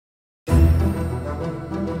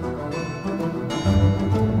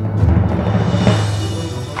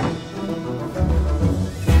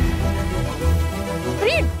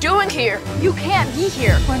here. You can't be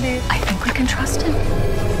here. Wendy, I think we can trust him.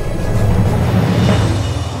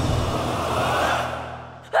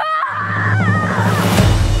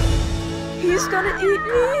 He's gonna eat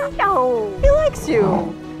me. No, he likes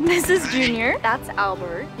you. This is Junior. That's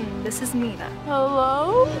Albert. And this is Nina.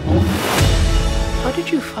 Hello? How did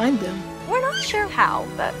you find them? We're not sure how,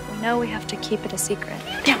 but we know we have to keep it a secret.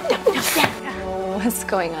 Down. What's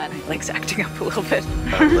going on? Leg's acting up a little bit.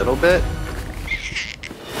 A little bit?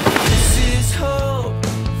 This is hope,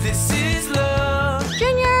 this is love.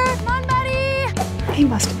 Junior, come on, buddy. He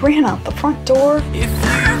must have ran out the front door. If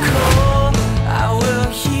you call, I will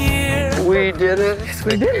hear. We did it. It's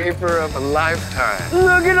the caper of a lifetime.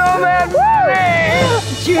 Look at all that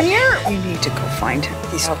money! Junior, you need to go find him.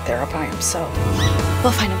 He's out there by himself.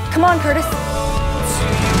 We'll find him. Come on, Curtis.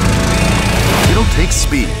 It'll take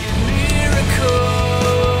speed.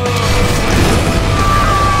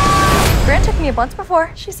 Grant took me once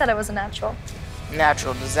before. She said I was a natural.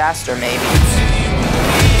 Natural disaster, maybe.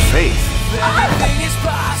 Faith.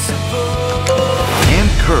 And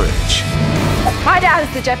courage. My dad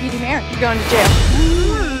is the deputy mayor. You're going to jail.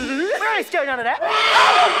 I ain't still none of that.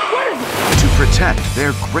 To protect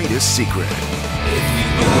their greatest secret.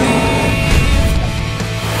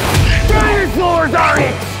 Dinosaurs are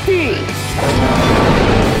extinct!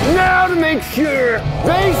 Now to make sure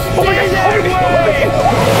they stay that way!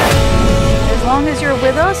 As long as you're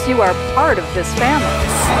with us, you are part of this family.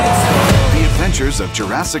 The Adventures of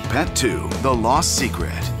Jurassic Pet 2, The Lost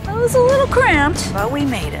Secret. It was a little cramped, but we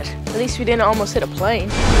made it. At least we didn't almost hit a plane.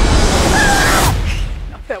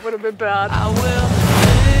 That would have been bad. I will